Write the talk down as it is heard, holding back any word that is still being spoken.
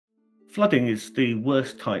Flooding is the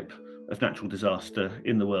worst type of natural disaster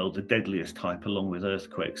in the world, the deadliest type along with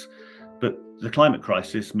earthquakes. But the climate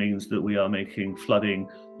crisis means that we are making flooding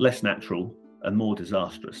less natural and more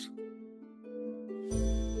disastrous.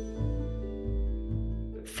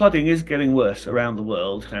 Flooding is getting worse around the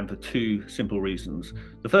world, and for two simple reasons.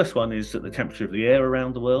 The first one is that the temperature of the air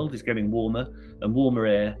around the world is getting warmer, and warmer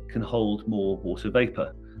air can hold more water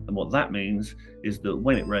vapour. And what that means is that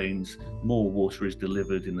when it rains, more water is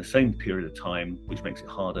delivered in the same period of time, which makes it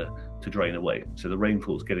harder to drain away. So the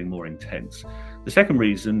rainfall is getting more intense. The second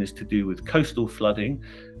reason is to do with coastal flooding,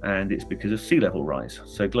 and it's because of sea level rise.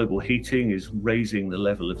 So global heating is raising the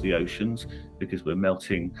level of the oceans because we're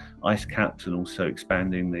melting ice caps and also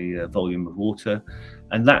expanding the volume of water.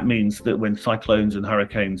 And that means that when cyclones and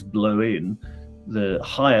hurricanes blow in, the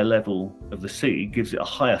higher level of the sea gives it a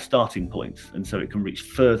higher starting point, and so it can reach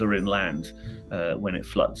further inland when it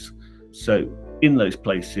floods. So in those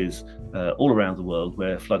places all around the world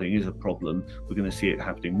where flooding is a problem, we're going to see it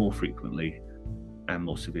happening more frequently and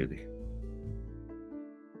more severely.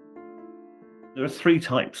 There are three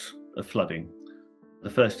types of flooding. The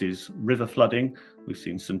first is river flooding. We've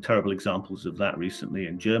seen some terrible examples of that recently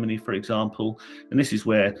in Germany, for example, and this is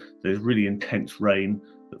where there's really intense rain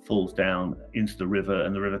that falls down into the river,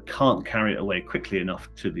 and the river can't carry it away quickly enough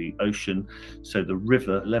to the ocean, so the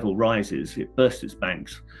river level rises, it bursts its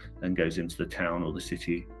banks and goes into the town or the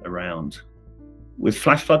city around. With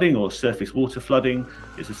flash flooding or surface water flooding,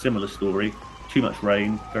 it's a similar story. Too much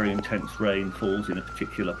rain, very intense rain falls in a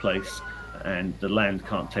particular place, and the land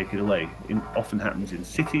can't take it away. It often happens in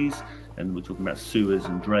cities, and we're talking about sewers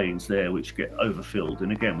and drains there which get overfilled.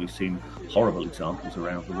 And again, we've seen horrible examples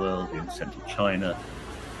around the world, in central China,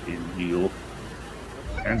 in New York,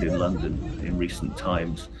 and in London in recent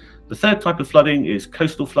times. The third type of flooding is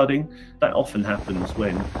coastal flooding. That often happens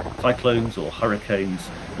when cyclones or hurricanes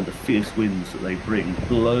and the fierce winds that they bring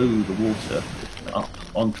blow the water up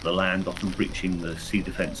onto the land, often breaching the sea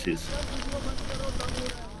defences.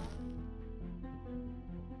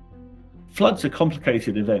 Floods are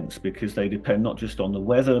complicated events because they depend not just on the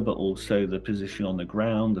weather, but also the position on the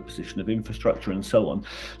ground, the position of infrastructure, and so on.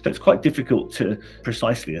 So it's quite difficult to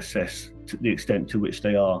precisely assess the extent to which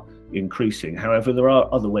they are increasing. However, there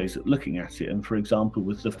are other ways of looking at it. And for example,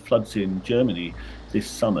 with the floods in Germany this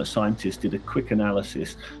summer, scientists did a quick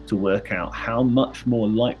analysis to work out how much more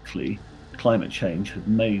likely climate change had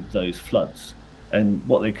made those floods. And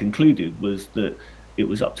what they concluded was that it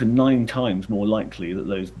was up to 9 times more likely that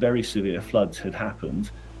those very severe floods had happened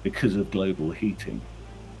because of global heating.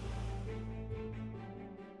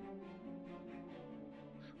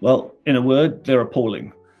 Well, in a word, they're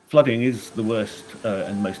appalling. Flooding is the worst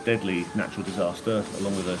and most deadly natural disaster,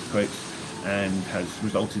 along with earthquakes, and has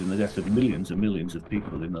resulted in the death of millions and millions of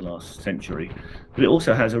people in the last century. But it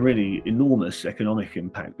also has a really enormous economic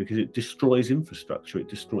impact because it destroys infrastructure, it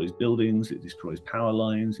destroys buildings, it destroys power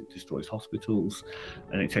lines, it destroys hospitals,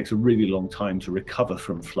 and it takes a really long time to recover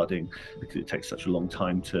from flooding because it takes such a long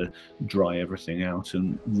time to dry everything out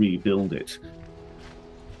and rebuild it.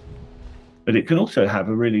 But it can also have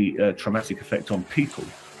a really traumatic effect on people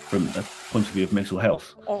from a point of view of mental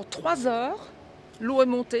health. En 3 heures, l'eau est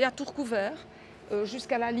montée à tout recouvert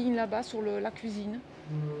jusqu'à la ligne là-bas sur la cuisine.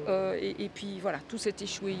 Et puis voilà, tout s'est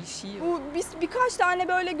échoué ici. Birkaç tane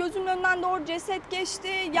böyle gözümün önünden doğru ceset geçti.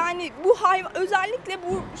 Yani bu hayvan, özellikle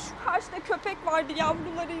bu şu karşıda köpek vardı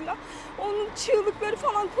yavrularıyla. Onun çığlıkları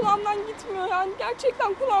falan kulağımdan gitmiyor yani.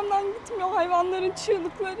 Gerçekten kulağımdan gitmiyor hayvanların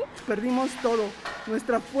çığlıkları. Perdimos todo.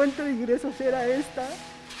 Nuestra fuente de ingresos era esta.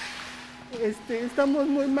 Estamos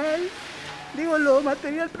muy mal. Digo, lo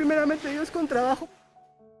material primeramente Dios con trabajo.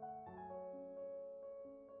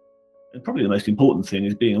 And probably the most important thing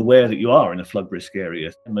is being aware that you are in a flood risk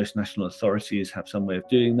area. Most national authorities have some way of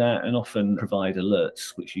doing that and often provide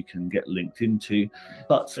alerts which you can get linked into.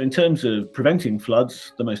 But in terms of preventing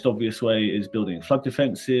floods, the most obvious way is building flood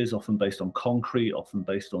defences, often based on concrete, often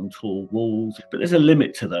based on tall walls. But there's a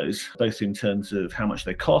limit to those, both in terms of how much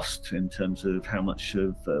they cost, in terms of how much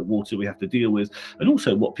of water we have to deal with, and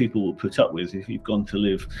also what people will put up with. If you've gone to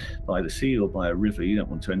live by the sea or by a river, you don't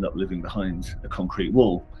want to end up living behind a concrete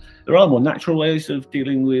wall. There are more natural ways of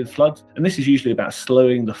dealing with floods, and this is usually about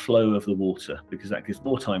slowing the flow of the water because that gives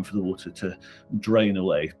more time for the water to drain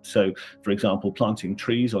away. So, for example, planting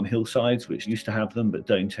trees on hillsides, which used to have them but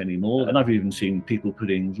don't anymore. And I've even seen people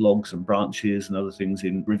putting logs and branches and other things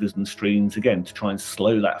in rivers and streams, again, to try and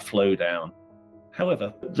slow that flow down.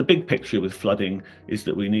 However, the big picture with flooding is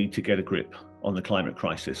that we need to get a grip on the climate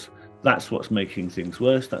crisis. That's what's making things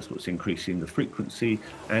worse, that's what's increasing the frequency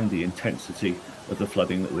and the intensity of the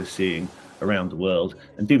flooding that we're seeing around the world.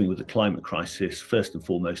 And dealing with the climate crisis, first and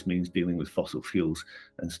foremost, means dealing with fossil fuels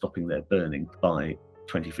and stopping their burning by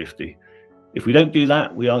 2050. If we don't do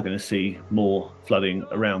that, we are going to see more flooding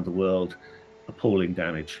around the world, appalling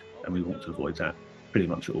damage, and we want to avoid that pretty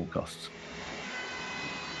much at all costs.